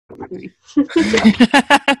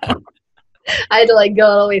I had to like go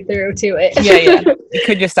all the way through to it. Yeah. You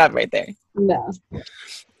could just stop right there. No.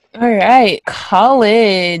 All right.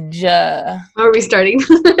 College. How are we starting?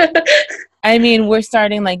 I mean, we're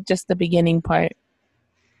starting like just the beginning part.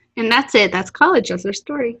 And that's it. That's college. That's our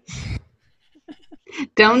story.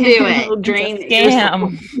 Don't do it. It'll drain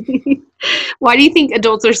scam. Why do you think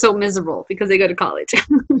adults are so miserable? Because they go to college.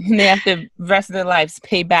 They have to rest of their lives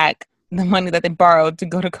pay back the money that they borrowed to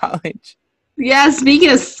go to college. Yeah, speaking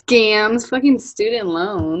of scams, fucking student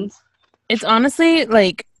loans. It's honestly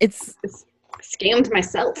like it's scammed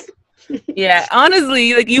myself. Yeah,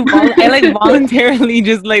 honestly, like I like voluntarily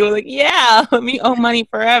just like was like, yeah, let me owe money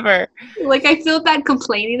forever. Like I feel bad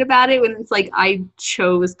complaining about it when it's like I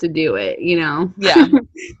chose to do it, you know? Yeah.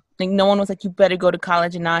 Like no one was like, you better go to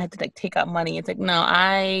college, and now I had to like take out money. It's like, no,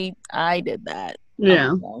 I did that.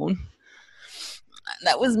 Yeah.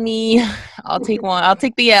 That was me. I'll take one. I'll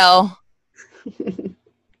take the L.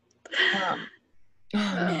 Oh,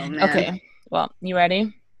 man. Okay. Well, you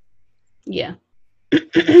ready? Yeah.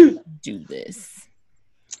 Do this.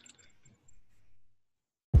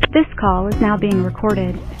 This call is now being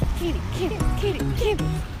recorded. Kitty.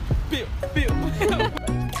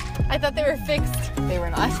 I thought they were fixed. They were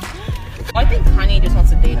not. Well, I think Kanye just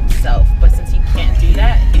wants to date himself, but since he can't do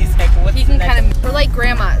that, he's like, what's he can kind of, we're like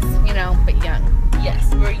grandmas, you know, but young.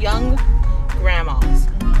 Yes, we're young grandmas.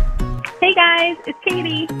 Hey guys, it's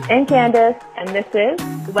Katie and Candace, and this is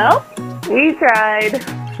Whelp. We tried.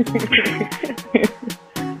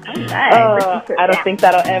 I don't think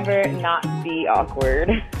that'll ever not be awkward.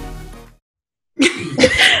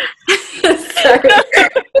 Sorry.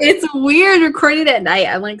 It's weird recording at night.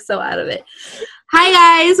 I'm like so out of it. Hi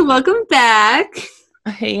guys, welcome back.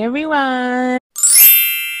 Hey everyone.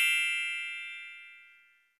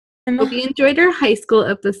 Hope you enjoyed our high school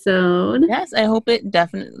episode. Yes, I hope it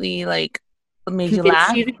definitely like made you laugh.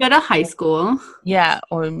 Convinced you to go to high school. Yeah,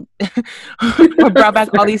 or brought back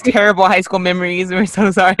all these terrible high school memories. We're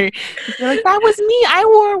so sorry. You're like, that was me. I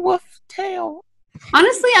wore a wolf tail.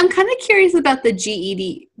 Honestly, I'm kind of curious about the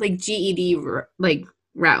GED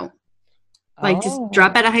route. Like, just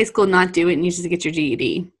drop out of high school, not do it, and you just get your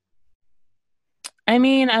GED. I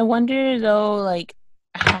mean, I wonder though, like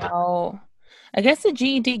how. I guess the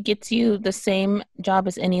GED gets you the same job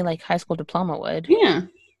as any like high school diploma would. Yeah.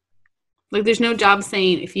 Like there's no job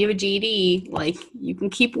saying if you have a GED, like you can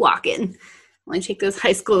keep walking. Like take those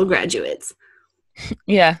high school graduates.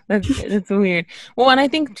 Yeah, that's weird. Well, and I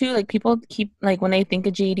think too, like people keep like when they think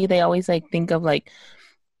of GED, they always like think of like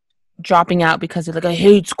dropping out because they're like, I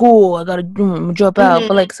hate school. I gotta drop out.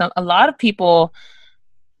 But like a lot of people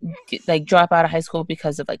like drop out of high school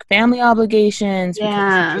because of like family obligations, because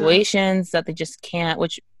of situations that they just can't,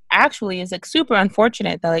 which actually is like super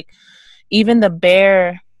unfortunate that like even the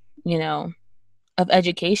bare, you know, of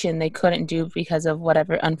education they couldn't do because of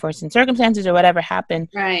whatever unforeseen circumstances or whatever happened.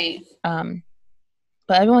 Right.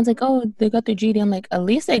 But everyone's like, oh, they got their GED. I'm like, at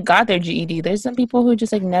least they got their GED. There's some people who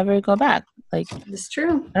just like never go back. Like, it's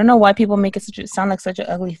true. I don't know why people make it sound like such an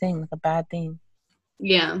ugly thing, like a bad thing.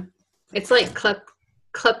 Yeah. It's like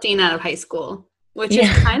clepting out of high school, which is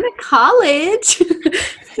kind of college.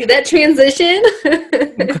 See that transition?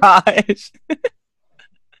 Gosh.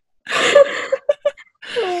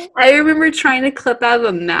 I remember trying to clip out of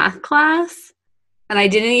a math class, and I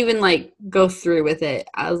didn't even like go through with it.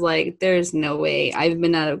 I was like, there's no way. I've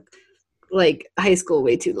been out of like high school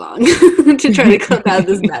way too long to try to clip out of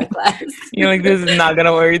this math class. You're like, this is not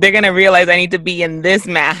gonna work. They're gonna realize I need to be in this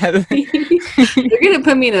math. They're gonna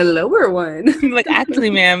put me in a lower one. Like, actually,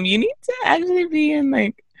 ma'am, you need to actually be in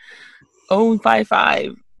like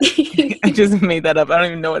 055. I just made that up. I don't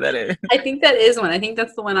even know what that is. I think that is one. I think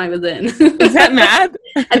that's the one I was in. Is that math?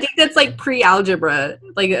 I think that's like pre-algebra,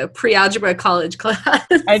 like a pre-algebra college class.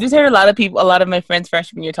 I just heard a lot of my friends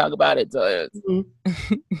freshman year talk about it. So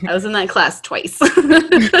I was in that class twice. I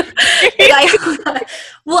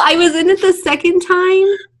was in it the second time.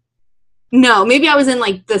 No, maybe I was in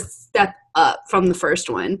like the step up from the first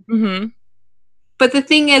one. Mm-hmm. But the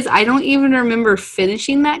thing is, I don't even remember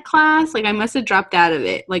finishing that class. Like, I must have dropped out of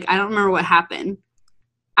it. Like, I don't remember what happened.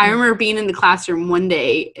 I remember being in the classroom one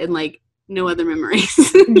day and, like, no other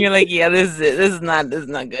memories. You're like, yeah, this is not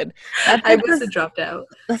good. I must have dropped out.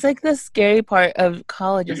 That's, like, the scary part of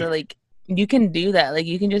college is that, like, you can do that. Like,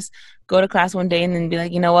 you can just go to class one day and then be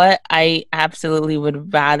like, you know what? I absolutely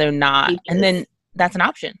would rather not. And then that's an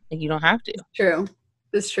option. Like, you don't have to. True.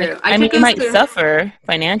 It's true. Like, I mean, you might suffer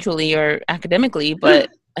financially or academically, but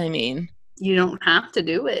I mean, you don't have to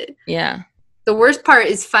do it. Yeah. The worst part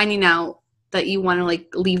is finding out that you want to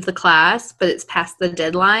like leave the class, but it's past the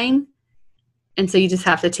deadline, and so you just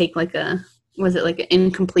have to take like was it like an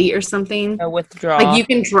incomplete or something? A withdrawal. Like you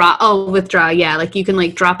can withdraw. Yeah, like you can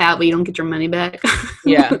like drop out, but you don't get your money back.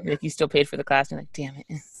 Yeah, like you still paid for the class. You're like, damn it.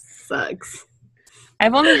 Sucks.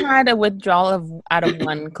 I've only had a withdrawal out of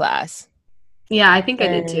one class. Yeah, I think I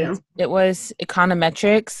did too. It was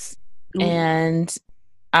econometrics, and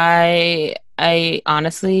I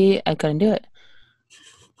honestly I couldn't do it.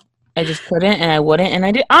 I just couldn't, and I wouldn't, and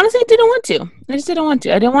I didn't want to. I just didn't want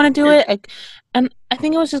to. I didn't want to do it, and I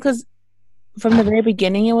think it was just because from the very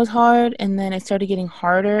beginning it was hard, and then it started getting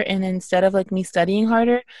harder, and instead of like me studying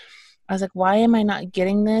harder, I was like, why am I not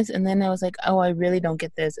getting this? And then I was like, oh, I really don't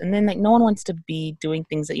get this. And then like no one wants to be doing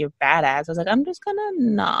things that you're bad at. So I was like, I'm just gonna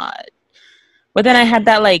not. But then I had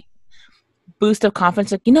that like boost of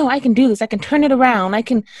confidence, like, I can do this. I can turn it around. I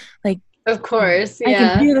can like. Of course, yeah. I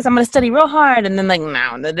can do this. I'm gonna study real hard. And then like,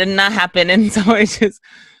 no, that did not happen. And so I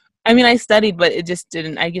studied, but it just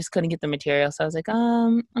didn't. I just couldn't get the material. So I was like,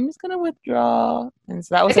 I'm just gonna withdraw. And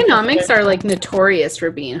so that was economics are like notorious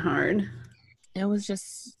for being hard. It was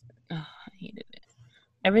just, I hated it.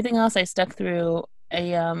 Everything else I stuck through.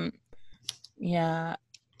 Yeah.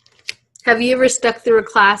 Have you ever stuck through a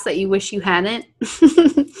class that you wish you hadn't?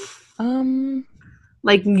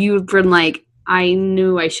 Like you've been like, I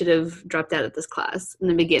knew I should have dropped out of this class in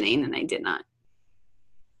the beginning, and I did not.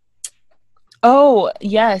 Oh,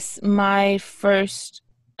 yes. My first,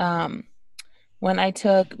 when I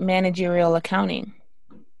took managerial accounting.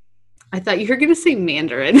 I thought you were going to say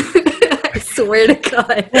Mandarin. I swear to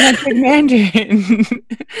God. When I took Mandarin.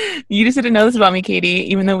 You just didn't know this about me, Katie,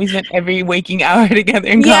 even though we spent every waking hour together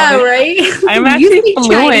in college. Yeah, right? I'm actually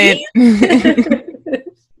fluent.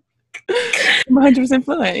 I'm 100%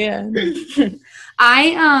 fluent, yeah.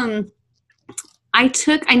 I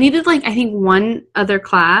needed like, I think one other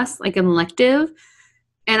class, like an elective.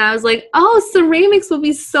 And I was like, oh, ceramics will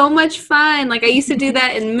be so much fun. Like I used to do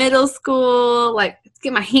that in middle school, like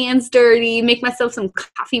get my hands dirty, make myself some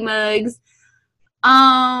coffee mugs.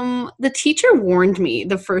 The teacher warned me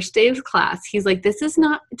the first day of class. He's like, this is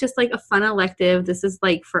not just like a fun elective. This is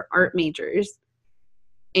like for art majors.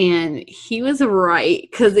 And he was right,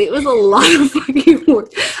 because it was a lot of fucking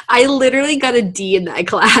work. I literally got a D in that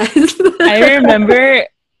class. I remember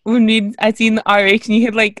when I seen the RH and you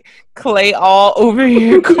had like clay all over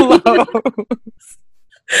your clothes.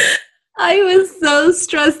 I was so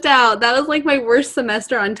stressed out. That was like my worst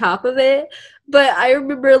semester on top of it. But I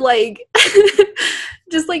remember like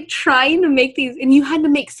just like trying to make these, and you had to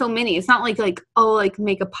make so many. It's not like oh, like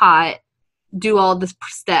make a pot, do all the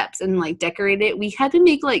steps and like decorate it. We had to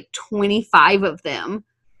make like 25 of them.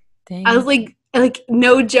 Dang. I was like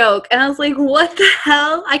no joke. And I was like, what the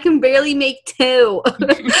hell? I can barely make 2.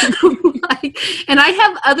 Like, and I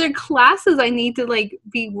have other classes I need to like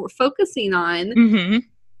be focusing on. Mm-hmm.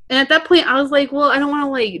 And at that point I was like, well, I don't want to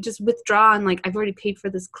like just withdraw, and like I've already paid for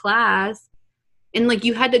this class. And like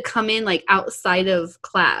you had to come in like outside of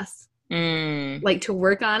class like to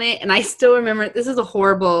work on it. And I still remember, this is a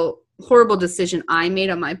horrible decision I made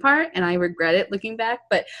on my part, and I regret it looking back.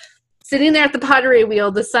 But sitting there at the pottery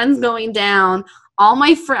wheel, the sun's going down, all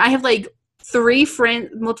my I have like 3 friends,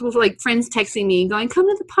 multiple like friends texting me going, come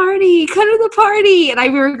to the party. And I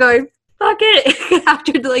remember going, fuck it.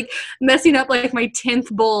 After like messing up like my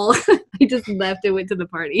 10th bowl, I just left and went to the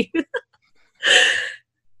party.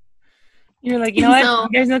 You're like, you know what?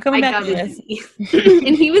 There's no coming back from this.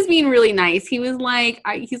 And he was being really nice. He was like,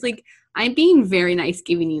 he's like, I'm being very nice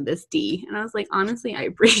giving you this D. And I was like, honestly, I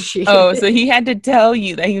appreciate it. Oh, so he had to tell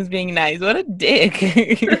you that he was being nice. What a dick.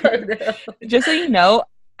 Just so you know,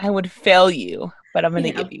 I would fail you, but I'm going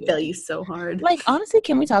to give you fail you so hard. Like, honestly,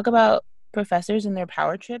 can we talk about professors and their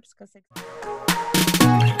power trips? Because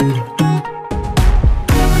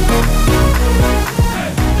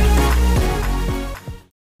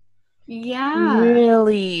yeah,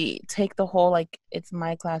 really take the whole like it's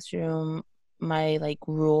my classroom, my like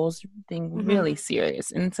rules thing really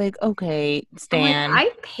serious. And it's like, okay, Stan, like,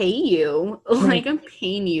 I pay you, like I'm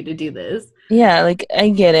paying you to do this. Yeah, like I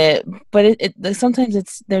get it, but it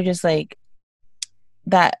sometimes they're just like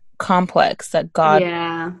that complex, that God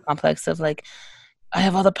complex of like, I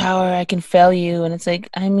have all the power, I can fail you. And it's like,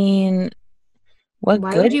 I mean, why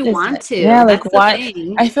would you want to? Yeah, like why?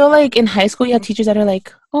 I feel like in high school you have teachers that are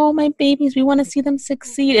like, oh, my babies, we want to see them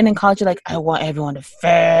succeed. And in college you're like, I want everyone to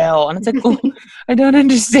fail. And it's like, oh, I don't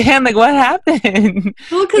understand. Like, what happened?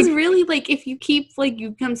 Well, because really, like, if you keep, like,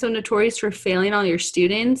 you become so notorious for failing all your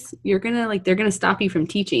students, you're gonna, like, they're gonna stop you from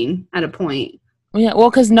teaching at a point. Yeah,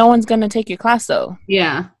 well, because no one's gonna take your class, though.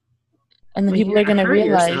 Yeah. And then people are gonna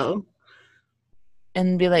realize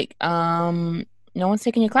and be like, no one's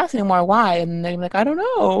taking your class anymore. Why? And they're like, I don't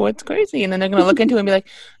know. It's crazy. And then they're going to look into it and be like,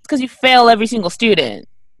 it's because you fail every single student.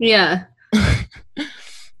 Yeah.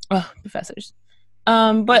 Oh, professors.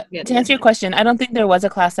 But to answer your question, I don't think there was a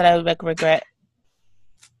class that I would like regret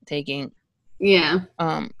taking. Yeah.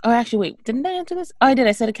 Oh, actually, wait. Didn't I answer this? Oh, I did.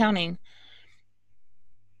 I said accounting.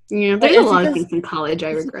 Yeah, there's a lot of things in college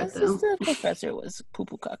I regret, though. The professor was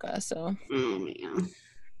poo-poo caca, so. Oh, yeah.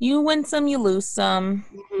 You win some, you lose some.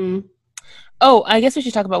 Mm-hmm. Oh, I guess we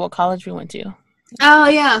should talk about what college we went to. Oh,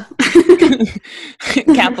 yeah.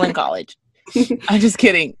 Kaplan College. I'm just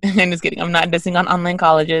kidding. I'm not dissing on online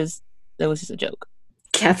colleges. That was just a joke.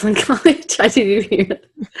 Kaplan College. I didn't hear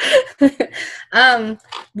that.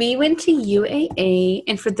 We went to UAA,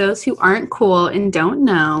 and for those who aren't cool and don't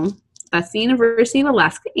know, that's the University of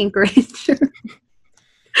Alaska Anchorage.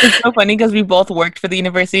 It's so funny because we both worked for the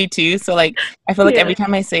university too. So like, I feel like every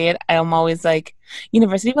time I say it, I'm always like,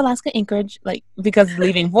 University of Alaska Anchorage, like because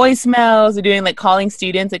leaving voicemails or doing like calling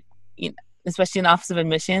students, like especially in the Office of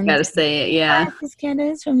Admissions. Gotta say it, yeah. Hi, this is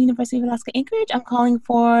Candace from University of Alaska Anchorage. I'm calling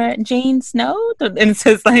for Jane Snow, and it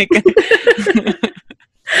says like.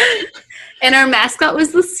 And our mascot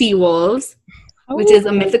was the Seawolves, which is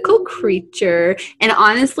a mythical creature. And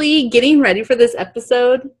honestly, getting ready for this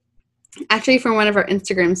episode, actually from one of our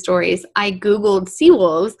Instagram stories, I Googled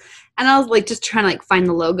Seawolves, and I was like just trying to like find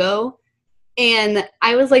the logo. And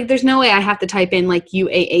I was like, there's no way I have to type in like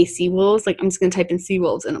UAA Seawolves. Like I'm just going to type in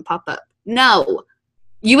Seawolves and it'll pop up. No.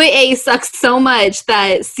 UAA sucks so much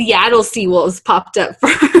that Seattle Seawolves popped up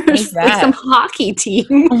first. Like some hockey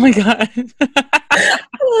team. Oh my God. I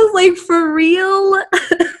was like, for real? Oh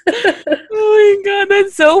my God,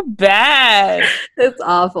 that's so bad. It's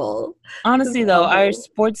awful. Honestly, though, our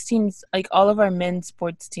sports teams, like all of our men's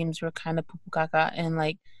sports teams were kind of poo-poo caca, and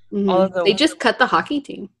like all of the... They just cut the hockey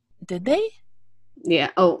team. Did they?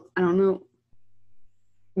 Yeah. Oh, I don't know.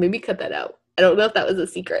 Maybe cut that out. I don't know if that was a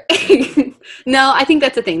secret. No, I think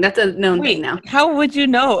that's a thing. That's a known thing now. How would you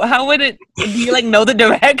know? How would it? Do you like know the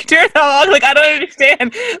director? Like I don't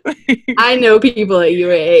understand. I know people at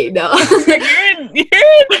UAA. No, you're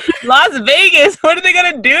in Las Vegas. What are they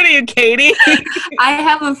gonna do to you, Katie? I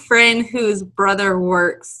have a friend whose brother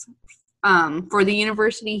works for the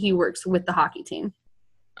university. He works with the hockey team.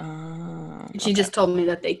 She just told me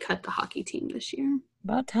that they cut the hockey team this year.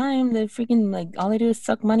 About time. They freaking like all they do is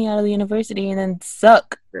suck money out of the university and then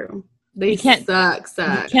suck. True. They suck. You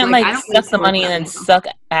can't like suck the money and then suck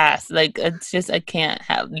ass. Like it's just you can't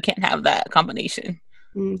have that combination.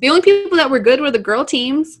 The only people that were good were the girl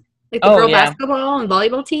teams, like the girl basketball and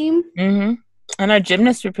volleyball team. Mm-hmm. And our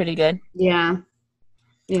gymnasts were pretty good. Yeah.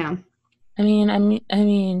 Yeah. I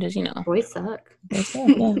mean, just boys suck.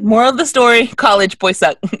 Yeah. Moral of the story: college boys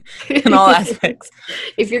suck in all aspects.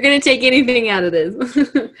 If you're gonna take anything out of this,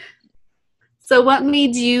 so what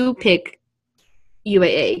made you pick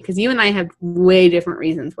UAA? Because you and I have way different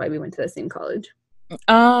reasons why we went to the same college.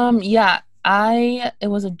 Yeah, it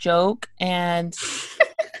was a joke, and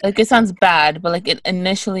like it sounds bad, but like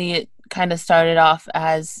it kind of started off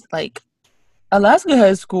as like Alaska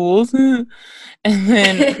has schools, and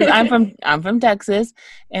then I'm from Texas,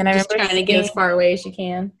 and I remember trying to get as far away as you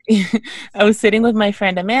can. I was sitting with my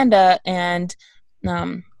friend Amanda, and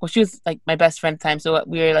she was like my best friend at the time, so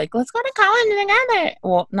we were like, let's go to college together.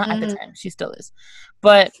 Well, not at the time, she still is,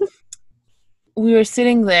 but we were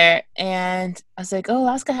sitting there, and I was like, oh,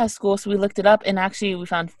 Alaska has schools, so we looked it up, and actually we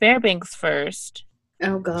found Fairbanks first.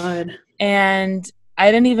 Oh God. And I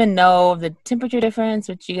didn't even know the temperature difference,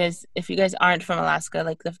 which if you guys aren't from Alaska,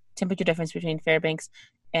 like the temperature difference between Fairbanks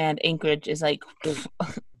and Anchorage is like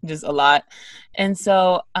just a lot. And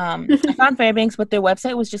so I found Fairbanks, but their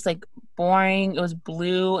website was just like boring. It was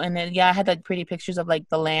blue, and then I had like pretty pictures of like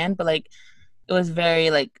the land, but like it was very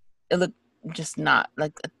like it looked just not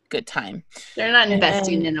like a good time. They're not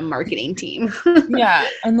investing in a marketing team. Yeah,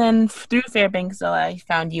 and then through Fairbanks, though, I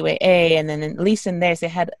found UAA, and then at least in theirs they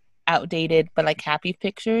had outdated but like happy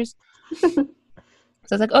pictures. So I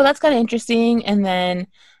was like, oh, that's kind of interesting. And then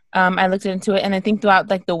I looked into it, and I think throughout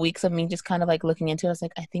like the weeks of me just kind of like looking into it, I was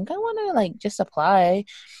like, I think I want to like just apply.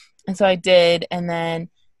 And so I did, and then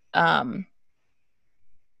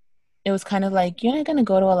it was kind of like, you're not gonna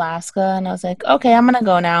go to Alaska, and I was like, okay, I'm gonna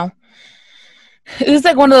go now. It was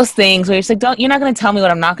like one of those things where it's like, you're not gonna tell me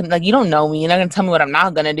what I'm not gonna, like, you don't know me, you're not gonna tell me what I'm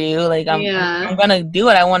not gonna do. Like I'm gonna do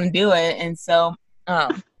it. I want to do it. And so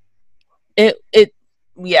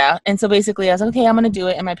and so basically I was like, okay, I'm gonna do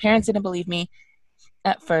it. And my parents didn't believe me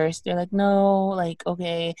at first. They're like, no, like,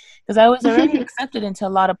 okay, because I was already accepted into a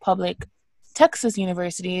lot of public Texas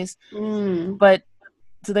universities, but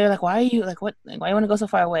so they're like, why are you like, what, like, why you want to go so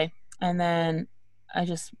far away? And then I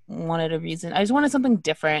just wanted a reason. I just wanted something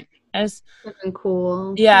different. Something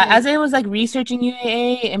cool. Yeah, as I was like researching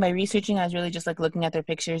UAA, and by researching, I was really just like looking at their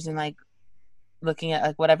pictures and like looking at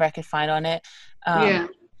like whatever I could find on it. Yeah.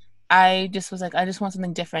 I just was like, I just want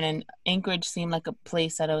something different, and Anchorage seemed like a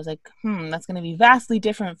place that I was like, that's going to be vastly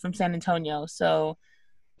different from San Antonio, so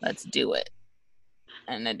let's do it.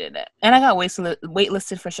 And I did it, and I got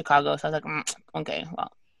waitlisted for Chicago, so I was like, okay,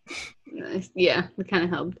 well. Nice. Yeah, it kind of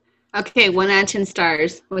helped. Okay, 1 out of 10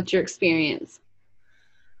 stars. What's your experience?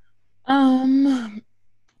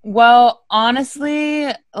 Well, honestly,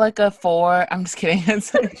 like a 4. I'm just kidding.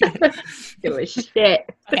 It was shit.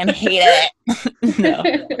 I can hate it.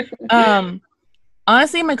 No.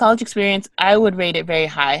 Honestly, my college experience, I would rate it very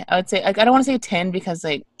high. I would say, like, I don't want to say 10 because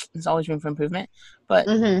like there's always room for improvement, but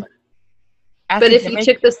But if you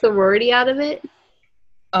took the sorority out of it,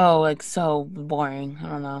 like so boring. I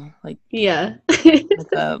don't know, like yeah,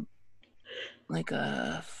 like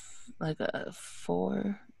a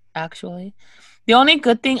 4 actually. The only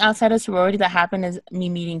good thing outside of sorority that happened is me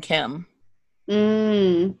meeting Kim.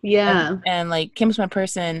 Yeah, and like Kim's my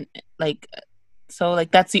person, like, so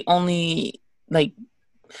like that's the only like,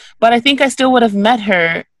 but I think I still would have met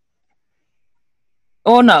her.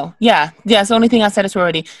 Oh no, yeah, it's the only thing outside of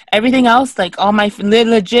sorority. Everything else, like all my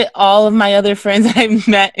legit, all of my other friends I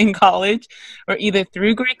met in college were either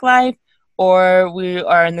through Greek life or we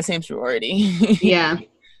are in the same sorority. yeah.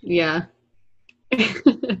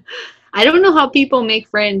 I don't know how people make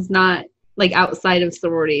friends not like outside of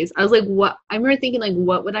sororities. I was like, what? I remember thinking like,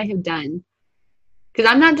 what would I have done? Because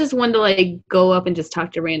I'm not just one to like go up and just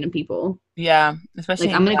talk to random people. Yeah, especially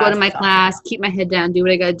like I'm gonna go to my class, keep my head down, do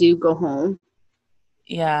what I gotta do, go home.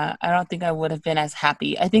 Yeah, I don't think I would have been as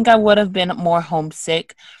happy. I think I would have been more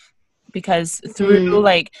homesick because through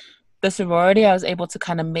like the sorority, I was able to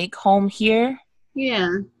kind of make home here.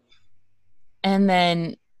 Yeah. And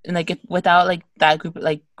then like without like that group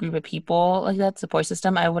of people, like that support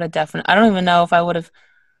system, I would have definitely, I don't even know if I would have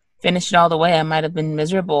finished it all the way. I might have been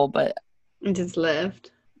miserable, but and just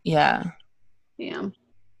left. Yeah.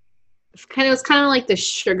 It's kind of like the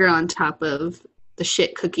sugar on top of the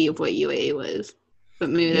shit cookie of what UAA was. But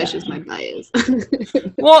maybe that's just my bias.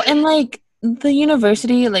 Well, and like the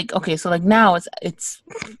university, like, okay, so like now it's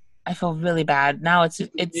I feel really bad. Now it's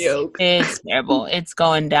terrible. It's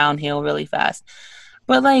going downhill really fast.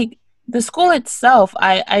 But like the school itself,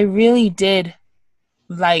 I really did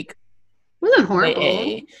like. It wasn't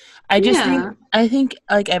horrible. I think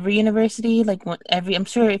like every university, like I'm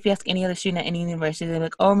sure if you ask any other student at any university, they're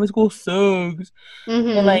like, "Oh, my school sucks."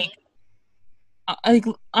 But like,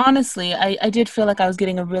 honestly, I did feel like I was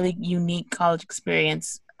getting a really unique college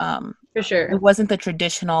experience. For sure. It wasn't the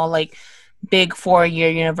traditional like big 4-year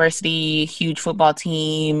university, huge football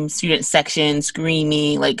team, student section,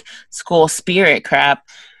 screaming, like school spirit crap.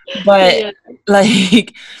 But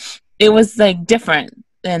like it was like different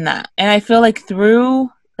than that. And I feel like through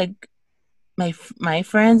like my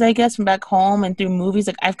friends, I guess, from back home and through movies,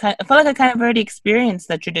 like I felt like I kind of already experienced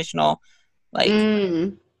the traditional like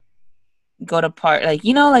go to part, like,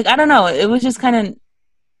 you know, like I don't know, it was just kind of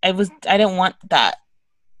I didn't want that.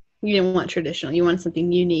 You didn't want traditional. You wanted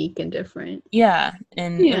something unique and different. Yeah,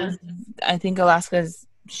 and I think Alaska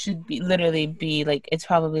should literally be like, it's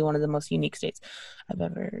probably one of the most unique states I've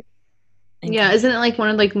ever. Yeah, isn't it like one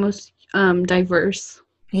of like most diverse?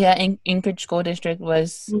 Yeah, Anchorage School District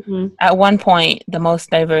was at one point the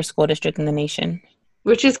most diverse school district in the nation.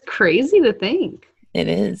 Which is crazy to think. It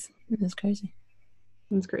is. It is crazy.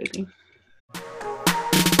 It's crazy.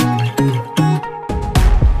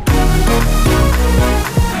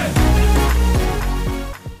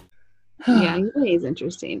 Yeah, UAA is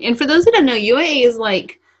interesting. And for those who don't know, UAA is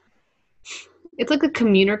like, it's like a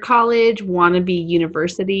commuter college wannabe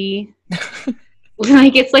university.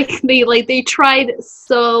 Like it's like they tried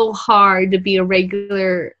so hard to be a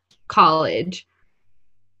regular college,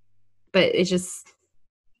 but it just,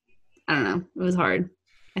 I don't know, it was hard,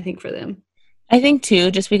 I think, for them. I think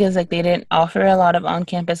too, just because like they didn't offer a lot of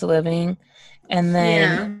on-campus living, and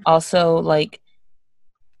then also like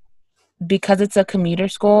because it's a commuter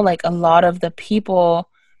school, like a lot of the people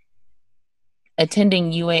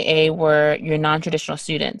attending UAA were your non-traditional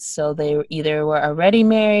students. So they either were already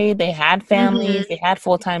married, they had families, they had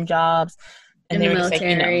full-time jobs, and they were just like,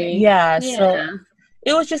 you know, so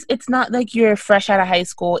it was just, it's not like you're fresh out of high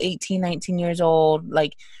school, 18, 19 years old,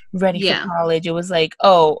 like ready for college. It was like,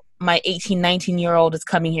 oh, my 18, 19-year-old is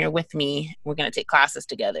coming here with me. We're going to take classes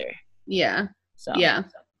together. Yeah. So. Yeah.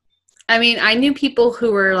 I mean, I knew people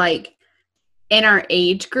who were like in our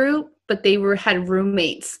age group, but they had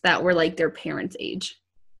roommates that were like their parents' age.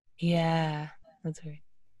 Yeah, that's right.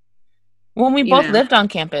 When we you both know. lived on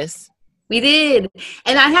campus. We did.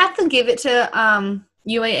 And I have to give it to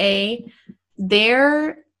UAA.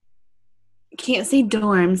 They're, can't say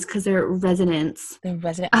dorms because they're residents. The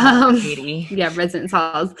resident hall, Katie. Yeah, residence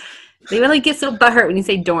halls. They really get so butthurt when you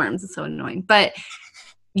say dorms. It's so annoying. But,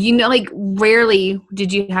 you know, like, rarely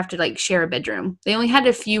did you have to, like, share a bedroom. They only had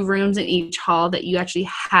a few rooms in each hall that you actually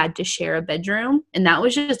had to share a bedroom. And that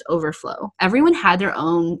was just overflow. Everyone had their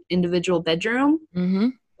own individual bedroom,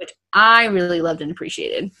 which I really loved and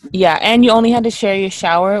appreciated. Yeah, and you only had to share your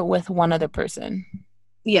shower with one other person.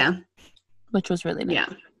 Yeah. Which was really nice.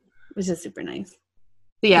 Yeah. Which is super nice.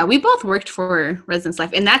 But yeah, we both worked for Residence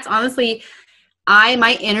Life. And that's honestly,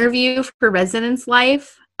 my interview for Residence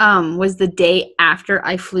Life was the day after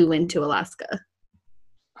I flew into Alaska.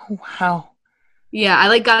 Oh, wow. Yeah, I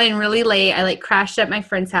like got in really late. I like crashed at my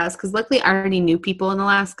friend's house because luckily I already knew people in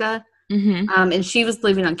Alaska. And she was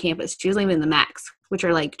living on campus. She was living in the Max, which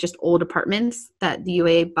are like just old apartments that the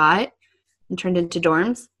UA bought and turned into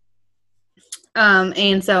dorms.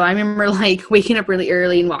 And so I remember like waking up really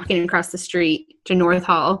early and walking across the street to North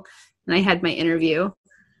Hall, and I had my interview,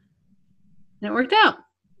 and it worked out.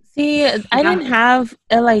 See, I didn't have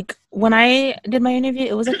like when I did my interview,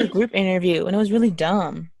 it was like a group interview, and it was really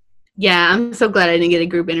dumb. Yeah, I'm so glad I didn't get a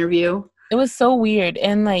group interview. It was so weird,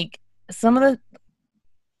 and like some of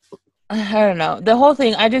the, I don't know, the whole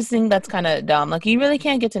thing. I just think that's kind of dumb. Like you really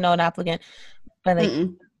can't get to know an applicant, but like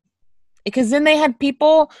because then they had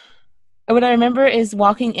people. What I remember is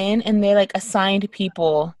walking in and they like assigned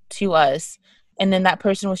people to us, and then that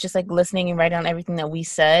person was just like listening and writing down everything that we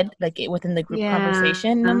said like within the group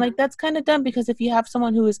conversation. And I'm like, that's kind of dumb because if you have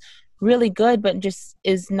someone who is really good but just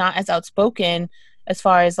is not as outspoken as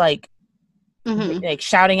far as like like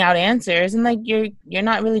shouting out answers, and like you're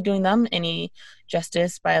not really doing them any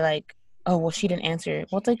justice by like, oh well, she didn't answer.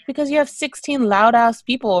 Well, it's like because you have 16 loud ass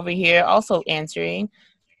people over here also answering.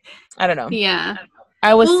 I don't know. Yeah.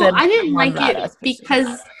 I didn't like it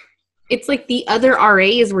because it's like the other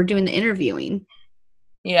RAs were doing the interviewing.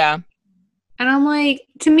 Yeah. And I'm like,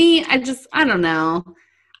 to me, I don't know.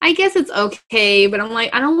 I guess it's okay, but I'm like,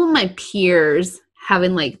 I don't want my peers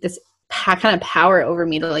having like this kind of power over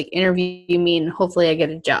me to like interview me and hopefully I get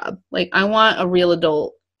a job. Like, I want a real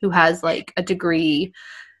adult who has like a degree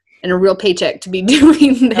and a real paycheck to be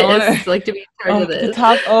doing this, like to be in charge of this.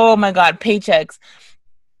 Oh my God, paychecks.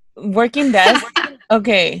 Working desk.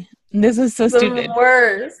 Okay, this is so stupid. The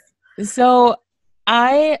worst. So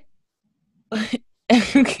I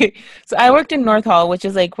worked in North Hall, which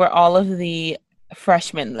is like where all of the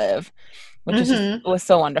freshmen live, which was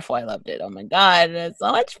so wonderful. I loved it. Oh my God, it's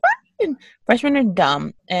so much fun. Freshmen are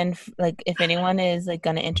dumb, and like if anyone is like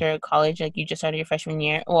gonna enter college, like you just started your freshman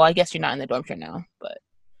year. Well, I guess you're not in the dorms right now, but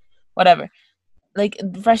whatever. Like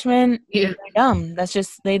freshmen are dumb. That's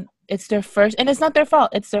just it's their first, and it's not their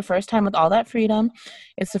fault. It's their first time with all that freedom.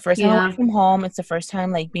 It's the first time away from home. It's the first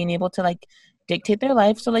time like being able to like dictate their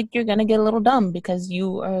life. So like you're gonna get a little dumb because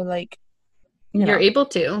you are like you're able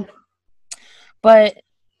to. But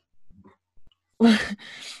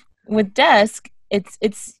with desk, it's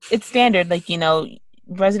standard. Like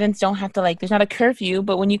residents don't have to like. There's not a curfew,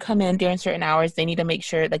 but when you come in during certain hours, they need to make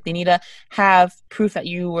sure like they need to have proof that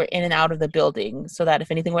you were in and out of the building, so that if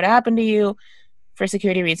anything were to happen to you, for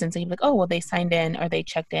security reasons, they'd be like, oh, well, they signed in or they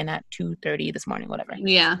checked in at 2:30 this morning, whatever.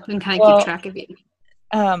 Yeah, and kind of keep track of you.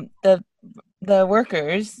 The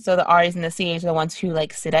workers, so the RAs and the CAs are the ones who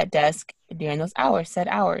like sit at desk during those set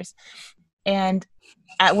hours. And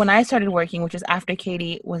when I started working, which was after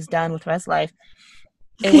Katie was done with Res Life,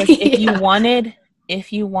 it was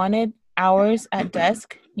if you wanted hours at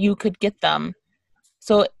desk, you could get them.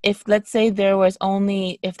 So if let's say there was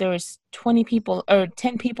 20 people or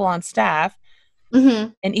 10 people on staff,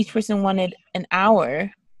 and each person wanted an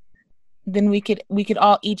hour, then we could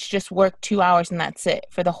all each just work 2 hours and that's it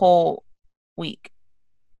for the whole week,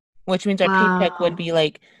 which means our paycheck would be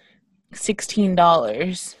like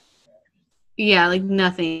 $16. Yeah, like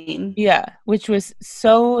nothing. Yeah, which was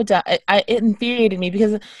so dumb. It infuriated me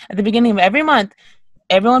because at the beginning of every month,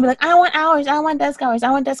 everyone would be like, I want hours, I want desk hours,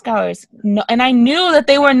 I want desk hours. No, and I knew that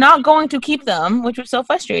they were not going to keep them, which was so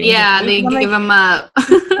frustrating. Yeah, they give them up.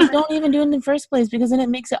 Don't even do it in the first place because then it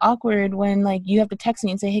makes it awkward when like you have to text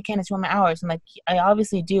me and say, hey, Candace, you want my hours? I'm like, I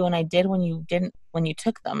obviously do, and I did when you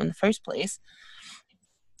took them in the first place.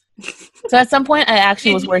 So at some point, I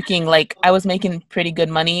actually was working, like I was making pretty good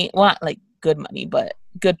money. Well, not like good money, but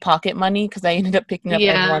good pocket money because I ended up picking up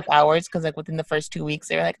everyone's hours because like within the first 2 weeks,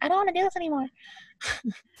 they were like, I don't want to do this anymore.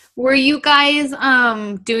 Were you guys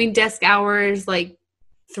doing desk hours like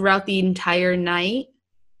throughout the entire night?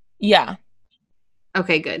 Yeah.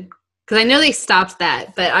 Okay, good. Because I know they stopped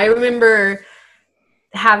that, but I remember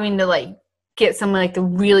having to like get some like the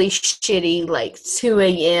really shitty like 2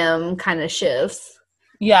 a.m. kind of shifts.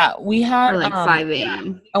 Yeah, we had or like 5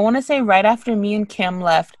 a.m. I want to say right after me and Cam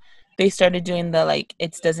left, they started doing the like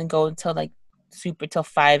it doesn't go until like super till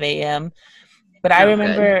 5 a.m. But I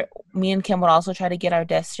remember me and Kim would also try to get our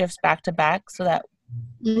desk shifts back to back so that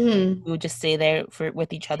we would just stay there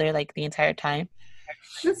with each other like the entire time.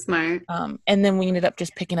 That's smart. And then we ended up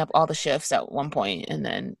just picking up all the shifts at one point, and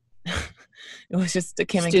then it was just the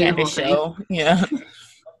Kim and Student Candace show. Yeah.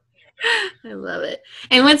 I love it.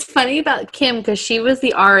 And what's funny about Kim, because she was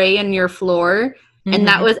the RA in your floor, and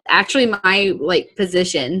that was actually my like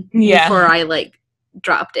position before I like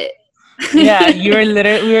dropped it. Yeah, we were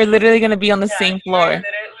literally gonna be on the same floor.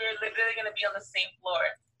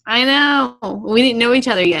 I know. We didn't know each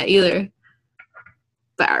other yet either.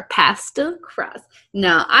 But our paths still cross.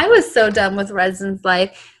 No, I was so done with residence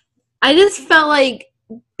life. I just felt like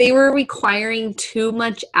they were requiring too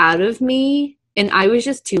much out of me, and I was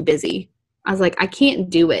just too busy. I was like, I can't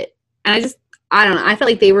do it. And I don't know. I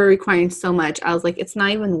felt like they were requiring so much. I was like, it's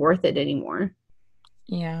not even worth it anymore.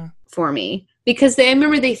 Yeah. For me. Because I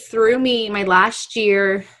remember they threw me my last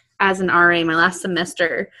year as an RA, my last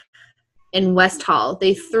semester in West Hall.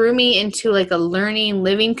 They threw me into like a learning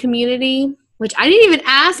living community, which I didn't even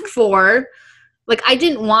ask for. Like I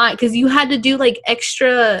didn't want, because you had to do like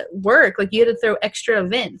extra work. Like you had to throw extra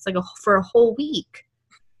events like for a whole week.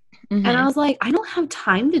 And I was like, I don't have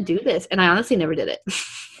time to do this. And I honestly never did it.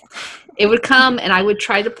 It would come and I would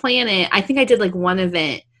try to plan it. I think I did like one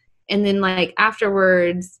event. And then like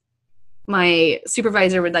afterwards, my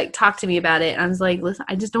supervisor would like talk to me about it. And I was like, listen,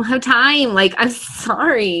 I just don't have time. Like, I'm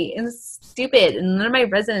sorry. It's stupid. And none of my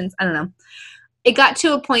residents, I don't know. It got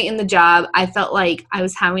to a point in the job, I felt like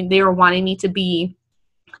they were wanting me to be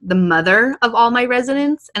the mother of all my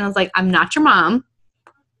residents. And I was like, I'm not your mom.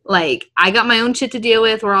 Like, I got my own shit to deal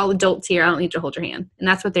with. We're all adults here. I don't need to hold your hand. And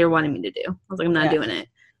that's what they were wanting me to do. I was like, I'm not doing it.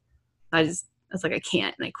 I was like, I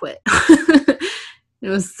can't. And I quit. It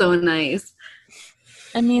was so nice.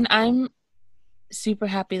 I mean, I'm super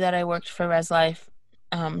happy that I worked for Res Life,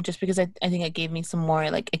 just because I think it gave me some more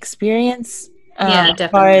like experience. Yeah, definitely.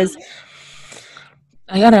 As far as,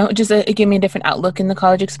 I don't know, just it gave me a different outlook in the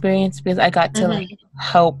college experience because I got to like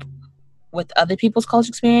help with other people's college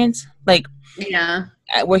experience. Like,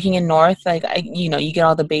 working in North, like you get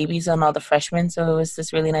all the babies and all the freshmen, so it was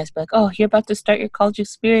this really nice. Like, oh, you're about to start your college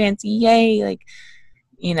experience, yay! Like,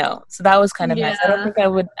 so that was kind of nice. I don't think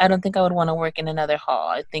I would want to work in another hall.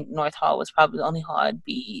 I think North Hall was probably the only hall I'd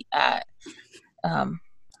be at,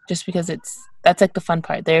 just because that's like the fun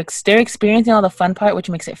part. They're experiencing all the fun part, which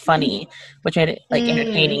makes it funny, which made it like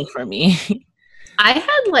entertaining for me. I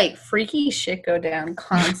had like freaky shit go down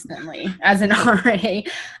constantly as an RA.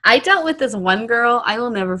 I dealt with this one girl. I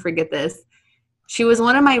will never forget this. She was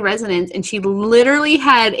one of my residents, and she literally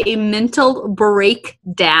had a mental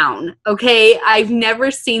breakdown. Okay, I've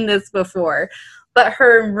never seen this before. But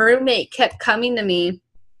her roommate kept coming to me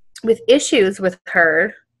with issues with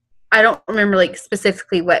her. I don't remember like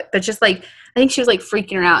specifically what, but just like I think she was like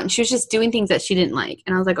freaking her out, and she was just doing things that she didn't like.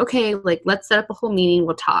 And I was like, okay, like let's set up a whole meeting.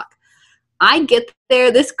 We'll talk. I get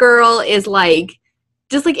there. This girl is like,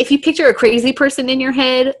 just like if you picture a crazy person in your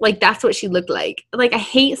head, like that's what she looked like. Like I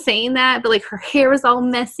hate saying that, but like her hair was all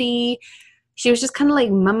messy. She was just kind of like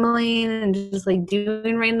mumbling and just like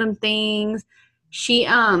doing random things. She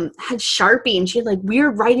had Sharpie, and she had like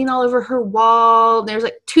weird writing all over her wall. There was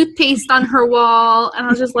like toothpaste on her wall, and I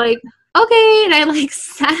was just like, okay. And I like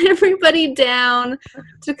sat everybody down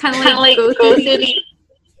to kind of like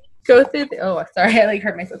go through the, oh, sorry, I like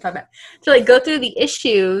hurt myself talking about, to like go through the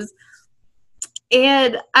issues.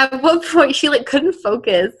 And at one point she like couldn't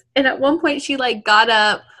focus, and at one point she like got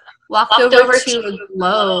up, walked over to a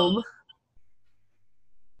globe,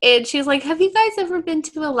 and she was like, have you guys ever been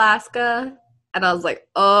to Alaska? And I was like,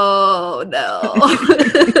 oh no.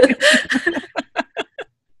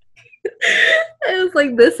 I was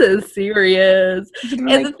like, this is serious.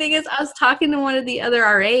 And the thing is, I was talking to one of the other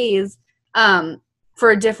RAs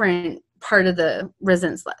for a different part of the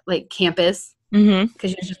residence like campus,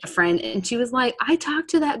 because she was just a friend, and she was like, I talked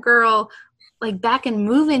to that girl like back in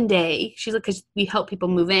move-in day. She's like, because we help people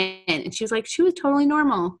move in, and she was like, she was totally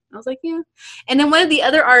normal. I was like, yeah. And then one of the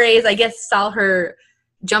other RAs, I guess, saw her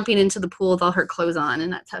jumping into the pool with all her clothes on,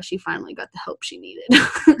 and that's how she finally got the help she needed.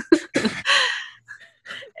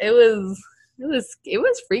 It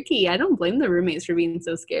was freaky. I don't blame the roommates for being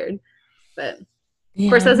so scared, but of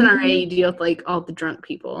course, as an RA, you deal with like all the drunk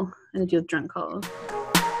people and deal with drunk calls.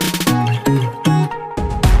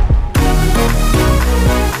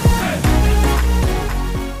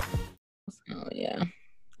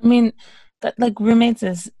 mean, that like roommates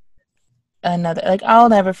is another, like, I'll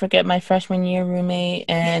never forget my freshman year roommate,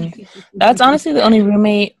 and that's honestly the only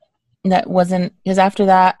roommate that wasn't, because after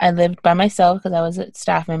that I lived by myself because I was a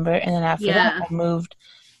staff member, and then after that Yeah. I moved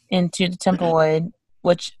into the Templewood,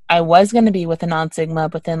 which I was going to be with a non-Sigma,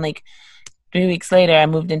 but then like 3 weeks later I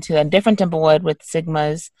moved into a different Templewood with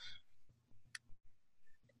Sigmas,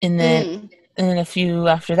 and then a few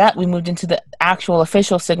after that we moved into the actual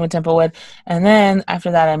official Sigma Templewood, and then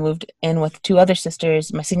after that I moved in with 2 other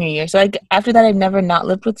sisters my senior year. So after that I've never not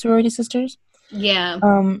lived with sorority sisters. Yeah.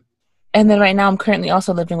 And then right now I'm currently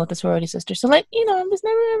also living with a sorority sister. So like, I'm just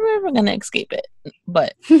never ever gonna escape it.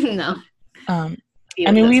 But No. I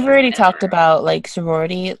mean, we've already talked about like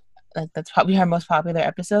sorority, like that's probably our most popular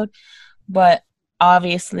episode. But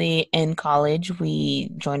obviously, in college,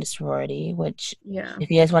 we joined a sorority. Which,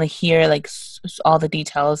 if you guys want to hear like all the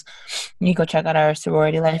details, you go check out our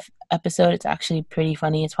sorority life episode. It's actually pretty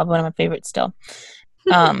funny. It's probably one of my favorites still.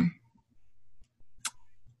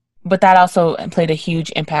 But that also played a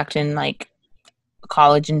huge impact in like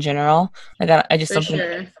college in general. Like I just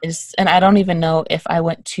and I don't even know if I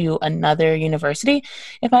went to another university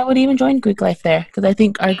if I would even join Greek life there, because I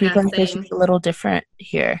think our Greek life is a little different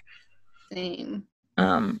here. Same.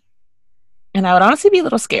 And I would honestly be a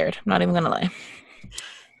little scared. I'm not even gonna lie.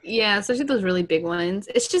 Yeah, especially those really big ones.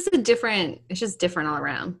 It's just different all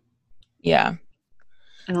around. Yeah.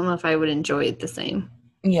 I don't know if I would enjoy it the same.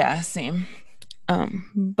 Yeah, same.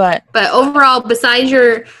 But overall, besides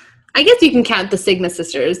I guess you can count the Sigma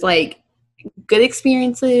sisters, like good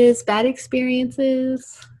experiences, bad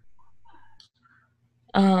experiences.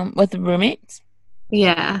 With roommates?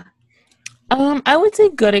 Yeah. I would say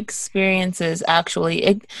good experiences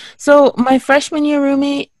actually. So my freshman year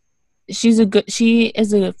roommate, she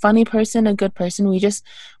is a funny person, a good person.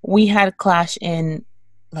 We had a clash in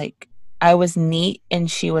like I was neat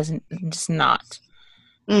and she was just not.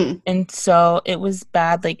 And so it was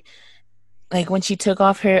bad. Like when she took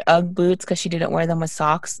off her UGG boots because she didn't wear them with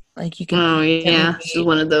socks, like you can she's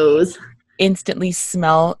one of those. Instantly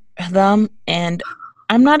smell them. And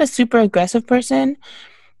I'm not a super aggressive person,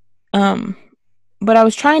 but I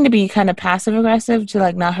was trying to be kind of passive aggressive to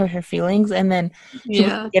like not hurt her feelings, and then she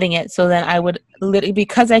wasn't getting it. So then I would literally,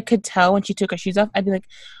 because I could tell when she took her shoes off, I'd be like,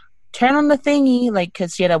 turn on the thingy, like,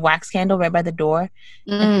 because she had a wax candle right by the door.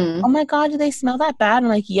 And, oh my god, do they smell that bad? I'm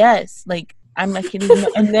like, yes. Like, I'm like,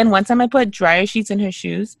 and then one time I put dryer sheets in her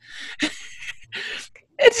shoes, and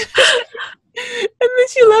then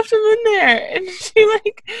she left them in there, and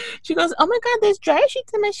she goes, oh my god, there's dryer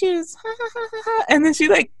sheets in my shoes, and then she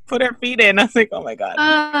like put her feet in. I was like, oh my god,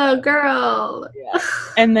 oh girl. Yeah.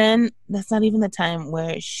 And then that's not even the time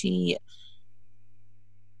where she.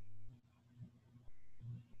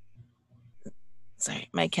 Sorry,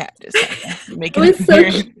 my cat just making it was so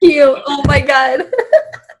cute. Oh my god.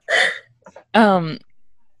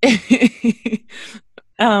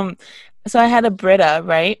 So I had a Brita,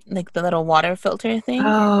 right? Like the little water filter thing.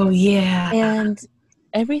 Oh yeah. And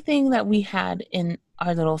everything that we had in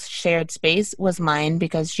our little shared space was mine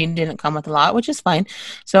because she didn't come with a lot, which is fine.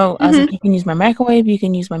 So I was like, you can use my microwave, you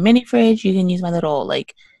can use my mini fridge, you can use my little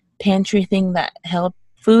like pantry thing that held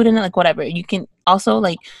food in it, like whatever. You can also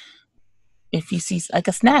like, if you see like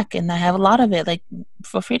a snack and I have a lot of it, like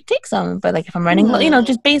feel free to take some. But like if I'm running low,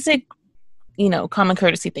 just basic, common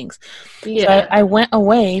courtesy things. Yeah. So I went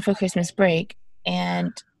away for Christmas break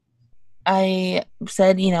and I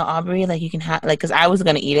said, Aubrey, like you can have, like, because I was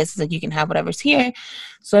going to eat it. So like, you can have whatever's here.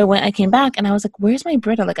 So I came back and I was like, where's my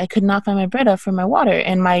Brita? Like I could not find my Brita for my water.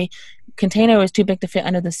 And my container was too big to fit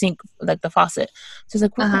under the sink, like the faucet. So I was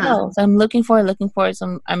like, what the hell? So I'm looking for it.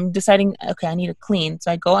 So I'm deciding, okay, I need to clean.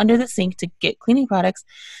 So I go under the sink to get cleaning products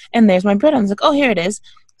and there's my Brita. I was like, oh, here it is.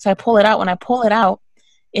 So I pull it out. When I pull it out,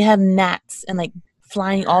 it had gnats and like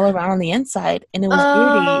flying all around on the inside and it was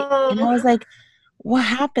dirty. And I was like, what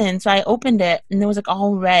happened? So I opened it and it was like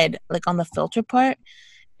all red, like on the filter part.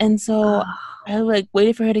 And so I like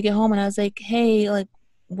waited for her to get home and I was like, hey, like,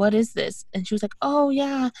 what is this? And she was like, oh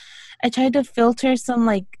yeah, I tried to filter some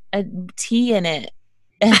like a tea in it.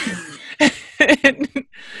 And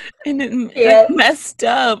it like, messed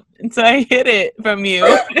up. And so I hid it from you.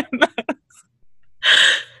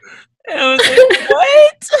 And I was like,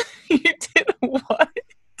 what? You did what?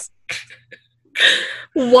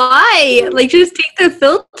 Why? Like, just take the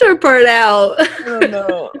filter part out. I don't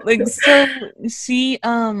know. Like, so she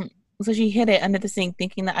hid it under the sink,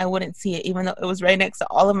 thinking that I wouldn't see it, even though it was right next to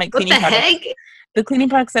all of my cleaning products. What the heck? The cleaning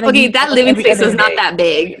products that I used that living space was not that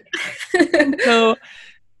big. So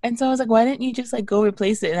I was like, why didn't you just like go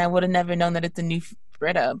replace it? And I would have never known that it's a new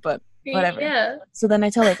Brita. But whatever. Yeah. So then I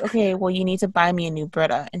tell her, like, okay, well, you need to buy me a new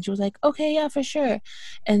Brita. And she was like, okay, yeah, for sure.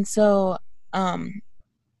 And so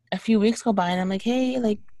a few weeks go by and I'm like, hey,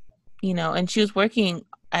 like, and she was working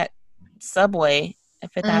at Subway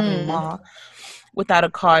at Fifth Avenue Mall without a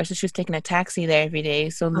car. So she was taking a taxi there every day.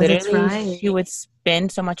 So Oh, that's literally right. she would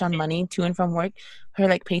spend so much on money to and from work. Her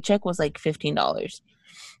like paycheck was like $15.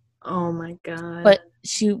 Oh my God. But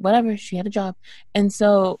she had a job. And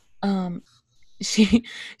so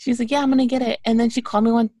she's like, yeah, I'm gonna get it. And then she called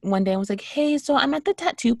me one day and was like, hey, so I'm at the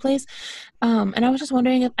tattoo place, and I was just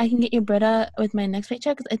wondering if I can get your Brita with my next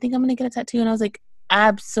paycheck, because I think I'm gonna get a tattoo. And I was like,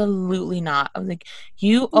 absolutely not. I was like,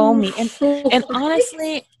 you owe me. And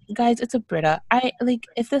honestly, guys, it's a Brita. I like,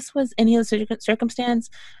 if this was any other circumstance,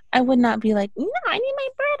 I would not be like, no, I need my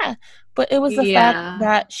Brita. But it was the fact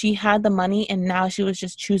that she had the money and now she was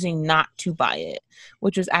just choosing not to buy it,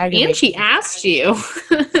 which was aggravating. And she asked you.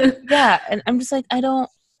 Yeah, and I'm just like, I don't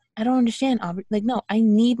understand, Aubrey. Like, no, I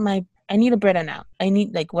need a Brita now. I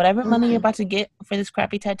need, like, whatever money you're about to get for this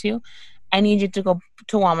crappy tattoo, I need you to go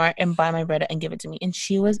to Walmart and buy my Brita and give it to me. And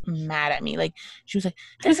she was mad at me. Like, she was like,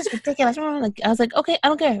 this is ridiculous. Like, I was like, okay, I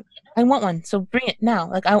don't care. I want one, so bring it now.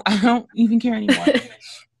 Like, I don't even care anymore.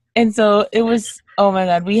 And so it was, oh my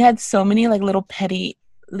God, we had so many like little petty,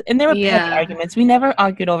 and there were petty arguments. We never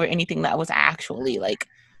argued over anything that was actually like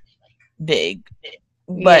big,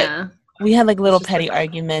 but we had like little petty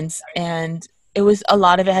arguments, and it was, a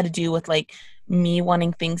lot of it had to do with like me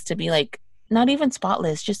wanting things to be like not even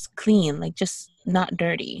spotless, just clean, like just not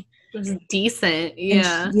dirty. It was decent.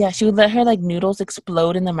 She would let her like noodles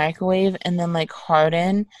explode in the microwave and then like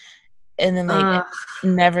harden and then like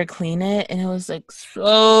never clean it, and it was like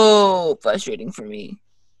so frustrating for me.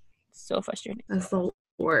 So frustrating. That's the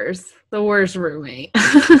worst roommate.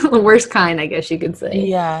 The worst kind, I guess you could say.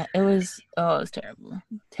 Yeah, it was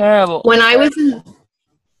terrible. When I was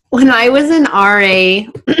in RA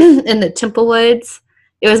in the Templewoods,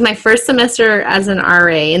 it was my first semester as an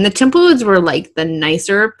RA, and the Templewoods were like the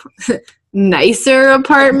nicer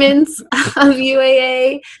apartments of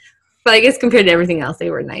UAA, but I guess compared to everything else,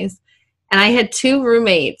 they were nice. And I had 2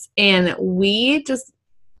 roommates, and we just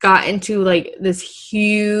got into like this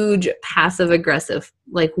huge passive aggressive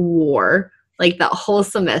like war, like that whole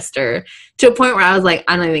semester, to a point where I was like,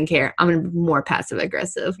 I don't even care. I'm gonna be more passive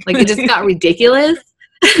aggressive. Like, it just got ridiculous.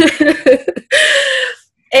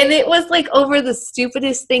 And it was like over the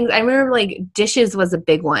stupidest things. I remember like dishes was a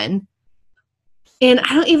big one. And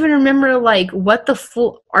I don't even remember like what the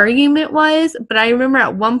full argument was, but I remember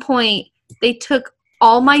at one point they took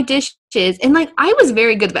all my dishes, and like I was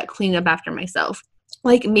very good about cleaning up after myself.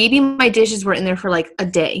 Like, maybe my dishes were in there for like a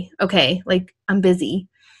day. Okay, like I'm busy.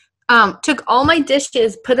 Took all my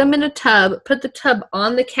dishes, put them in a tub, put the tub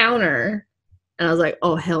on the counter, and I was like,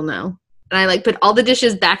 oh hell no. And I like put all the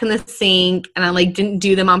dishes back in the sink, and I like didn't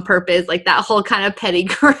do them on purpose, like that whole kind of petty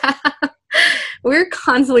crap. We were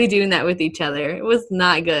constantly doing that with each other. It was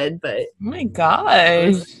not good, but oh my gosh, I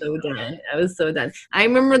was so done. I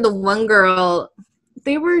remember the one girl,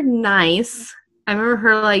 they were nice. I remember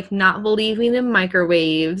her like not believing in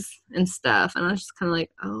microwaves and stuff, and I was just kind of like,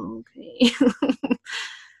 oh, okay.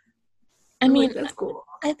 I mean, like, that's cool.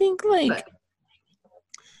 I think like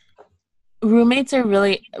roommates are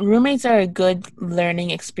a good learning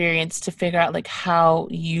experience to figure out like how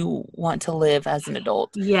you want to live as an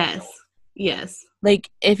adult. Yes. Like,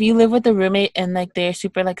 if you live with a roommate and like they're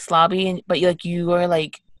super like slobby, but you are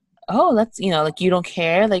like, oh, that's, like you don't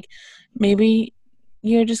care, like maybe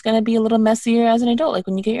you're just gonna be a little messier as an adult, like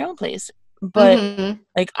when you get your own place. But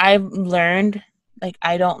like I've learned, like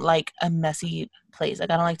I don't like a messy place. Like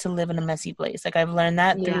I don't like to live in a messy place. Like I've learned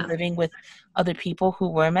that through living with other people who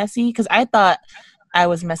were messy, because I thought I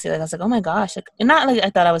was messy. Like I was like, oh my gosh, like, and not like I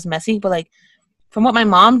thought I was messy, but like from what my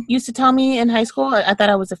mom used to tell me in high school, I thought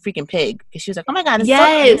I was a freaking pig, because she was like, oh my God, it's so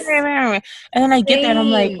and then I get there and I'm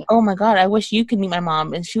like, oh my God, I wish you could meet my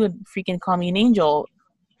mom, and she would freaking call me an angel.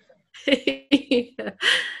 But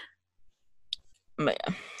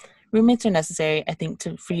yeah, roommates are necessary, I think,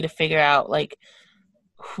 for you to figure out like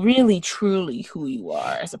really truly who you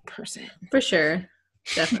are as a person. For sure.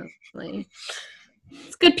 Definitely.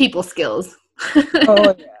 It's good people skills.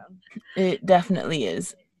 Oh yeah, it definitely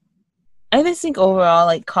is. I just think overall,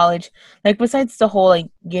 like college, like besides the whole like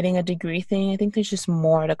getting a degree thing, I think there's just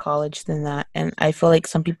more to college than that. And I feel like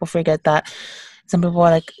some people forget that. Some people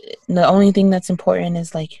are like, the only thing that's important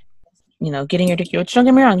is like, getting your degree, which don't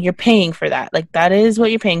get me wrong, you're paying for that. Like that is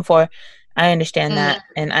what you're paying for. I understand that.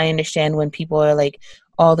 And I understand when people are like,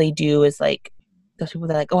 all they do is like those people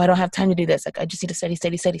that are like, oh, I don't have time to do this. Like, I just need to study,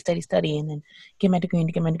 and then get my degree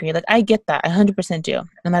and get my degree. Like, I get that. I 100% do.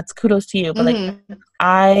 And that's kudos to you. But like,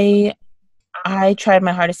 I tried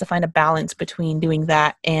my hardest to find a balance between doing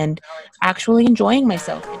that and actually enjoying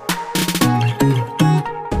myself.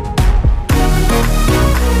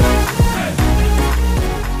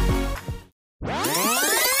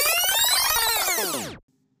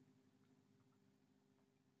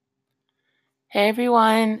 Hey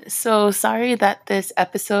everyone, so sorry that this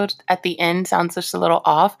episode at the end sounds just a little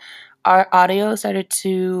off. Our audio started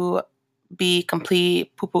to be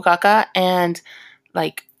complete poo-poo caca and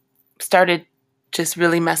like started just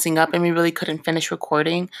really messing up and we really couldn't finish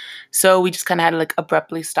recording. So we just kind of had to like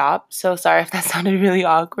abruptly stop. So sorry if that sounded really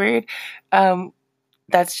awkward.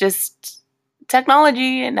 That's just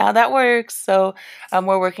technology and how that works. So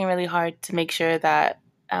we're working really hard to make sure that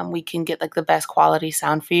we can get like the best quality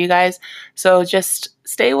sound for you guys. So just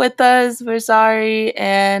stay with us. We're sorry.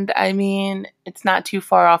 And I mean, it's not too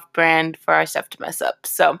far off brand for our stuff to mess up.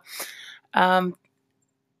 So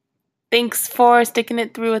thanks for sticking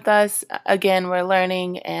it through with us. Again, we're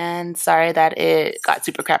learning and sorry that it got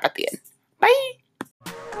super crap at the end. Bye.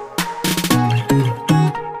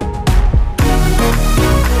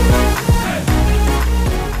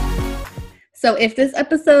 So if this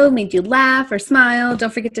episode made you laugh or smile,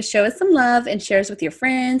 don't forget to show us some love and share us with your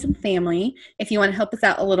friends and family. If you want to help us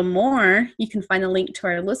out a little more, you can find a link to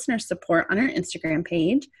our listener support on our Instagram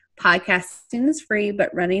page. Podcasting is free,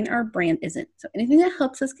 but running our brand isn't. So anything that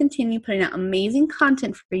helps us continue putting out amazing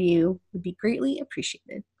content for you would be greatly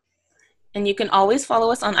appreciated. And you can always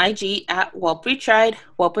follow us on IG at Whelp Retried,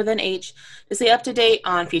 Whelp with an H, to stay up to date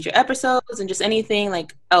on future episodes and just anything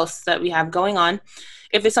like else that we have going on.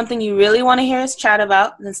 If it's something you really want to hear us chat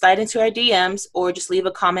about, then slide into our DMs or just leave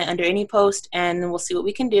a comment under any post and we'll see what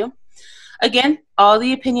we can do. Again, all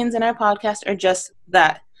the opinions in our podcast are just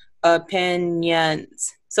that,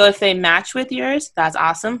 opinions. So if they match with yours, that's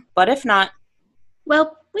awesome. But if not,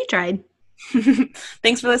 well, we tried.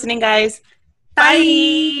 Thanks for listening, guys.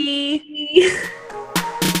 Bye.